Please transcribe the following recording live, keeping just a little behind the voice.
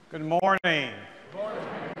Good morning. Good morning.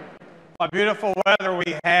 What beautiful weather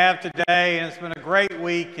we have today, and it's been a great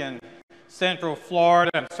week in Central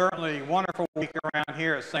Florida, and certainly a wonderful week around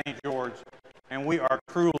here at St. George, and we are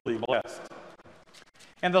truly blessed.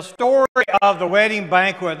 In the story of the wedding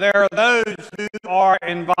banquet, there are those who are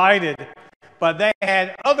invited, but they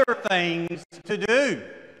had other things to do.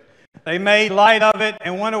 They made light of it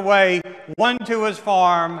and went away, one to his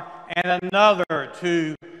farm and another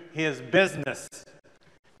to his business.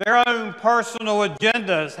 Their own personal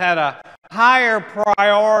agendas had a higher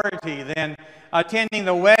priority than attending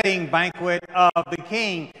the wedding banquet of the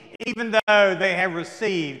king, even though they had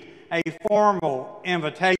received a formal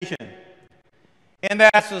invitation. In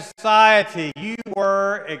that society, you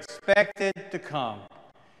were expected to come.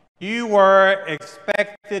 You were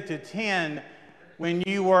expected to attend when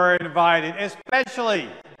you were invited, especially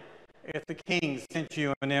if the king sent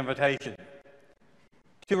you an invitation.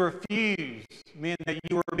 To refuse meant that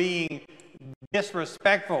you were being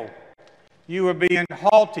disrespectful, you were being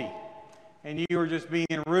haughty, and you were just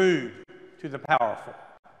being rude to the powerful.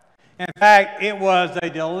 In fact, it was a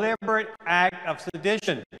deliberate act of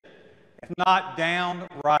sedition, if not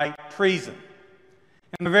downright treason.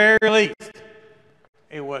 In the very least,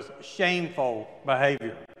 it was shameful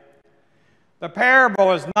behavior. The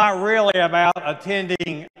parable is not really about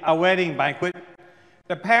attending a wedding banquet.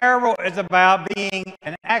 The parable is about being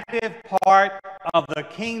an active part of the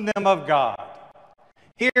kingdom of God,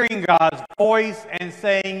 hearing God's voice and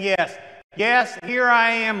saying, yes, yes, here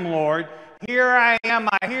I am, Lord. Here I am.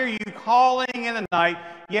 I hear you calling in the night.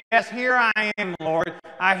 Yes, here I am, Lord.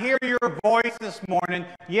 I hear your voice this morning.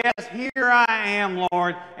 Yes, here I am,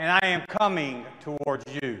 Lord, and I am coming towards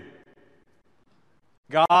you.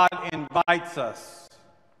 God invites us,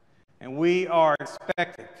 and we are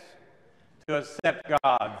expected to accept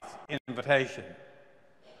God's invitation.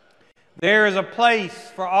 There is a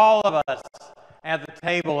place for all of us at the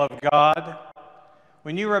table of God.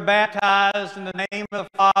 When you were baptized in the name of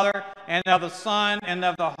the Father and of the Son and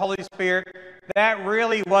of the Holy Spirit, that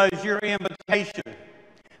really was your invitation.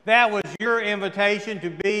 That was your invitation to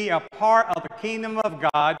be a part of the kingdom of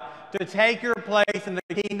God, to take your place in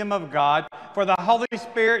the kingdom of God, for the Holy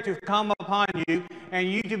Spirit to come upon you,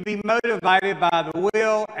 and you to be motivated by the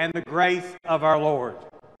will and the grace of our Lord.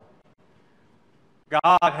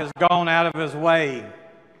 God has gone out of his way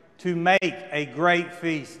to make a great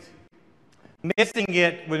feast. Missing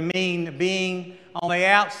it would mean being on the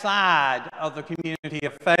outside of the community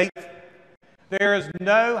of faith. There is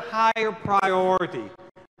no higher priority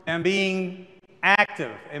than being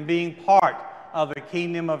active and being part of the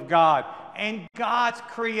kingdom of God and God's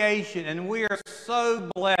creation. And we are so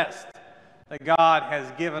blessed that God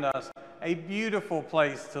has given us a beautiful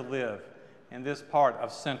place to live in this part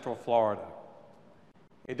of Central Florida.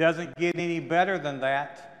 It doesn't get any better than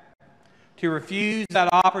that. To refuse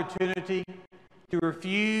that opportunity, to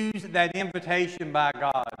refuse that invitation by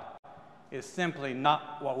God, is simply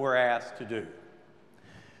not what we're asked to do.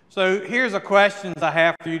 So here's the questions I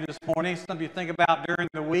have for you this morning, something to think about during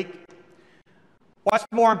the week. What's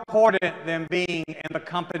more important than being in the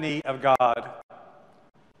company of God?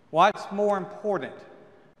 What's more important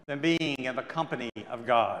than being in the company of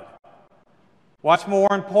God? What's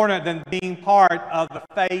more important than being part of the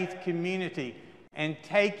faith community and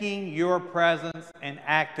taking your presence and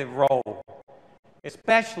active role,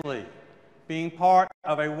 especially being part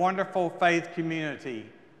of a wonderful faith community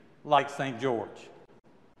like St. George?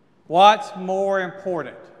 What's more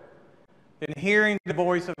important than hearing the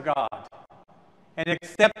voice of God and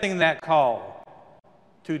accepting that call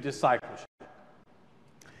to discipleship?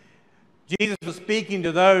 Jesus was speaking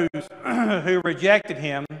to those who rejected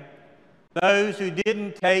him, those who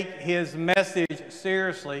didn't take his message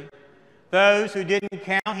seriously, those who didn't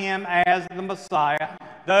count him as the Messiah,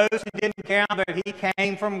 those who didn't count that he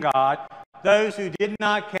came from God, those who did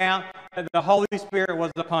not count that the Holy Spirit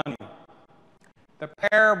was upon him. The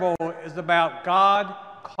parable is about God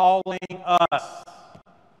calling us.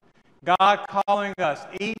 God calling us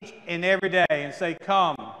each and every day and say,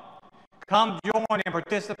 come join and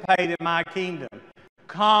participate in my kingdom.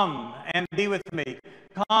 Come and be with me.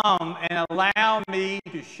 Come and allow me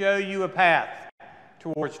to show you a path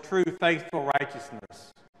towards true, faithful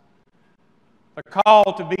righteousness. The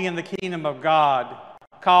call to be in the kingdom of God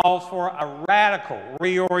calls for a radical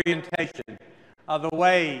reorientation of the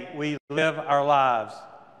way we live our lives.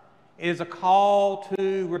 It is a call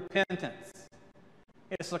to repentance.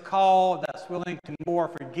 It's a call that's willing to more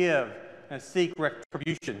forgive and seek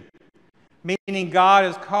retribution, meaning God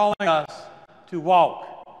is calling us to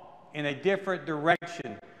walk in a different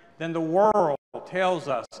direction than the world tells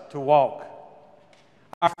us to walk.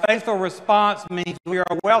 Our faithful response means we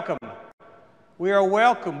are welcome. We are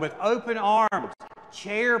welcome with open arms,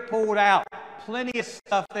 chair pulled out, plenty of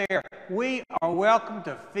stuff there. We are welcome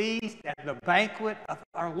to feast at the banquet of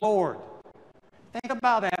our Lord. Think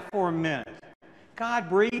about that for a minute. God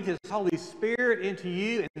breathed His Holy Spirit into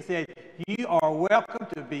you and said, you are welcome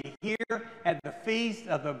to be here at the feast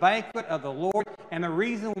of the banquet of the Lord. And the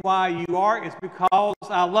reason why you are is because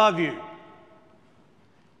I love you.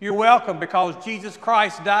 You're welcome because Jesus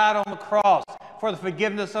Christ died on the cross for the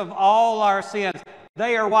forgiveness of all our sins.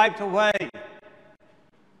 They are wiped away.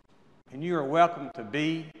 And you are welcome to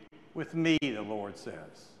be with me, the Lord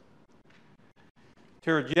says.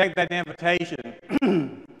 To reject that invitation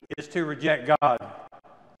is to reject God.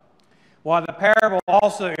 What the parable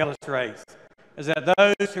also illustrates is that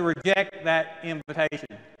those who reject that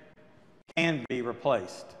invitation can be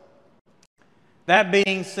replaced. That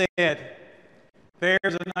being said,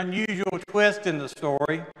 there's an unusual twist in the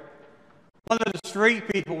story. One of the street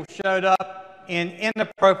people showed up in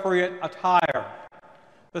inappropriate attire.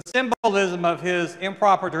 The symbolism of his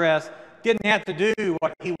improper dress didn't have to do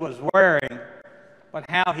what he was wearing, but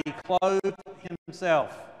how he clothed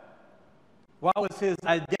himself. What was his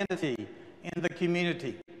identity in the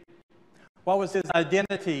community? What was his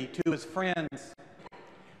identity to his friends?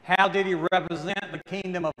 How did he represent the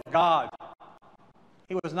kingdom of God?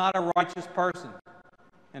 He was not a righteous person,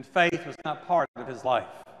 and faith was not part of his life.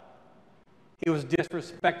 He was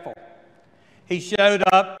disrespectful. He showed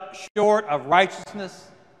up short of righteousness,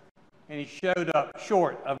 and he showed up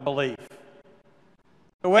short of belief.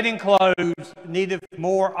 The wedding clothes needed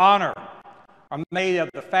more honor are made of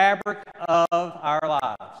the fabric of our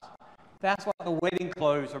lives. That's what the wedding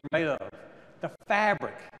clothes are made of. The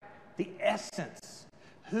fabric, the essence,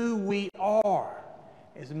 who we are,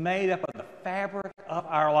 is made up of the fabric of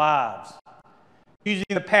our lives. Using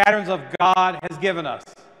the patterns of God has given us.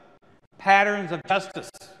 Patterns of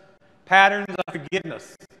justice, patterns of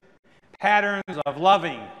forgiveness, patterns of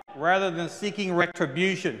loving rather than seeking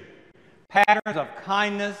retribution, patterns of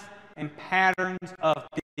kindness, and patterns of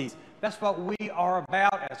peace. That's what we are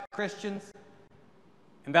about as Christians,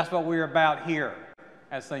 and that's what we're about here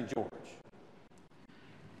at St. George.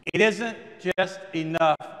 It isn't just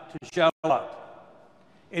enough to show up.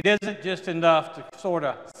 It isn't just enough to sort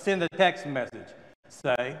of send a text message,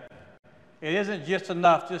 say. It isn't just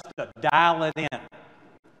enough just to dial it in.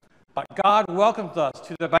 But God welcomes us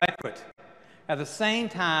to the banquet. At the same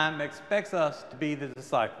time, expects us to be the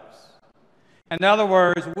disciples. In other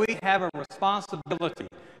words, we have a responsibility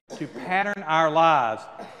to pattern our lives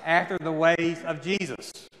after the ways of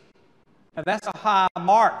Jesus. Now, that's a high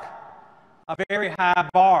mark, a very high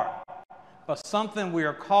bar, but something we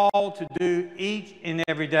are called to do each and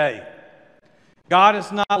every day. God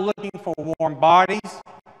is not looking for warm bodies.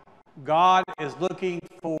 God is looking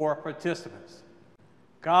for participants.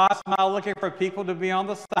 God's not looking for people to be on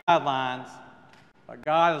the sidelines, but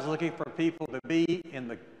God is looking for people to be in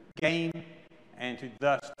the game and to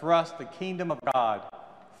thus thrust the kingdom of God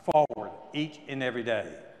forward each and every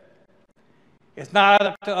day. It's not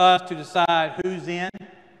up to us to decide who's in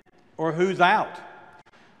or who's out.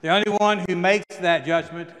 The only one who makes that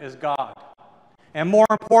judgment is God. And more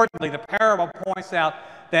importantly, the parable points out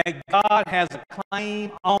that God has a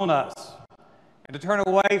claim on us. And to turn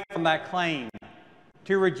away from that claim,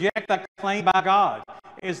 to reject that claim by God,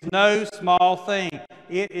 is no small thing.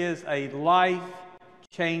 It is a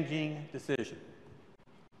life-changing decision.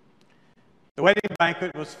 The wedding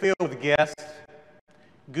banquet was filled with guests,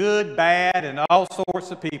 good, bad, and all sorts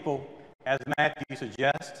of people, as Matthew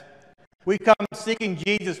suggests. We come seeking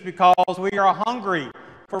Jesus because we are hungry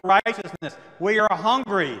for righteousness. We are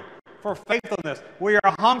hungry for faithfulness. We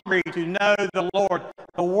are hungry to know the Lord.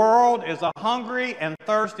 The world is a hungry and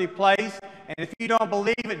thirsty place, and if you don't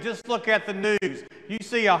believe it, just look at the news. You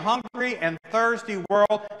see a hungry and thirsty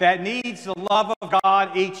world that needs the love of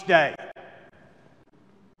God each day.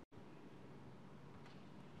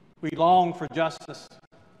 We long for justice.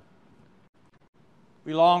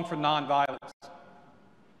 We long for nonviolence.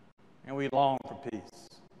 And we long for peace.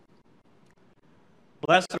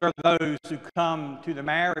 Blessed are those who come to the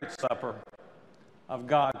marriage supper of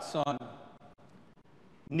God's Son.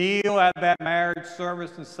 Kneel at that marriage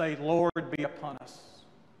service and say, Lord, be upon us.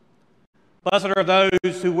 Blessed are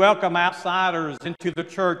those who welcome outsiders into the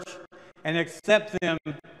church and accept them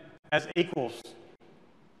as equals,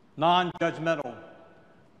 non-judgmental,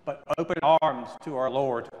 but open arms to our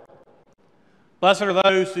Lord. Blessed are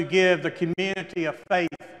those who give the community of faith,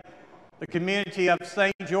 the community of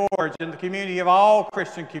St. George, and the community of all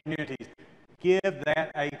Christian communities. Give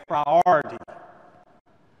that a priority.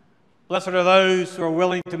 Blessed are those who are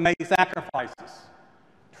willing to make sacrifices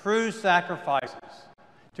true sacrifices,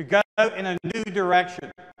 to go in a new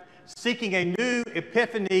direction, seeking a new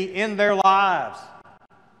epiphany in their lives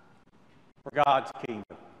for God's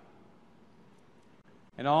kingdom.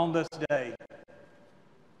 And on this day,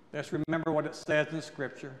 let's remember what it says in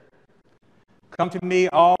Scripture. Come to me,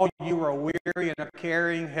 all you who are weary and are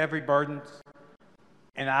carrying heavy burdens,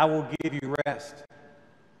 and I will give you rest.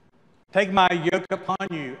 Take my yoke upon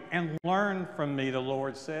you and learn from me, the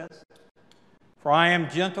Lord says. For I am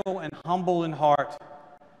gentle and humble in heart,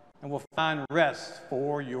 and will find rest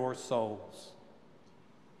for your souls.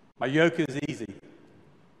 My yoke is easy,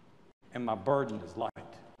 and my burden is light.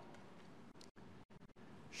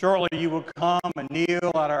 Shortly you will come and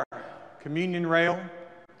kneel at our communion rail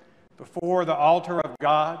before the altar of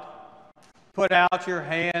God. Put out your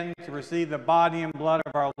hand to receive the body and blood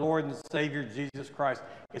of our Lord and Savior Jesus Christ.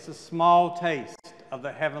 It's a small taste of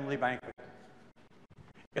the heavenly banquet.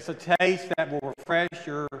 It's a taste that will refresh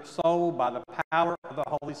your soul by the power of the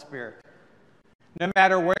Holy Spirit. No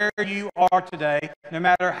matter where you are today, no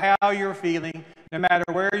matter how you're feeling, no matter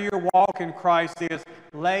where your walk in Christ is,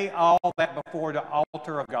 lay all that before the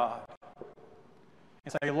altar of God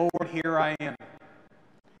and say, Lord, here I am.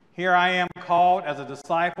 Here I am, called as a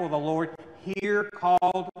disciple of the Lord, here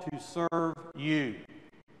called to serve you.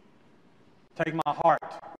 Take my heart,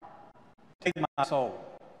 take my soul,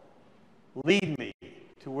 lead me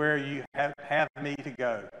to where you have me to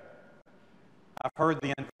go. I've heard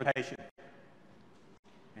the invitation,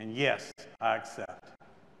 and yes, I accept.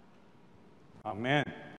 Amen.